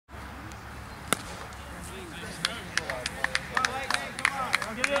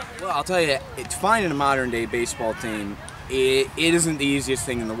Well, I'll tell you, it's finding a modern-day baseball team. It isn't the easiest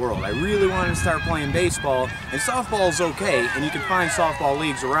thing in the world. I really wanted to start playing baseball, and softball is okay, and you can find softball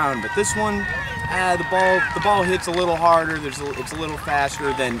leagues around. But this one, the ball hits a little harder. It's a little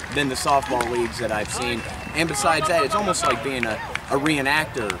faster than the softball leagues that I've seen. And besides that, it's almost like being a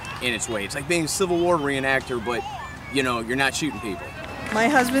reenactor in its way. It's like being a Civil War reenactor, but you know, you're not shooting people. My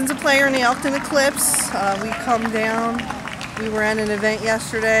husband's a player in the Elkton Eclipse. We come down. We were at an event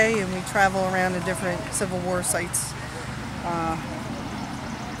yesterday, and we travel around to different Civil War sites.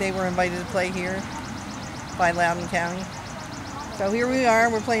 They were invited to play here by Loudoun County. So here we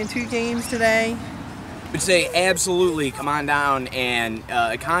are. We're playing 2 games today. I would say absolutely come on down and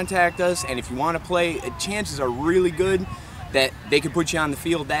contact us, and if you want to play, chances are really good that they could put you on the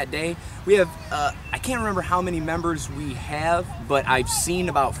field that day. We have, I can't remember how many members we have, but I've seen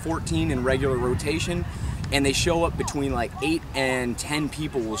about 14 in regular rotation, and they show up between like 8 and 10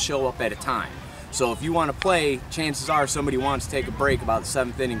 people will show up at a time. So if you want to play, chances are somebody wants to take a break about the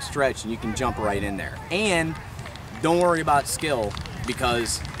 7th inning stretch, and you can jump right in there. And don't worry about skill,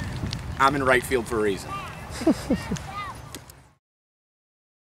 because I'm in right field for a reason.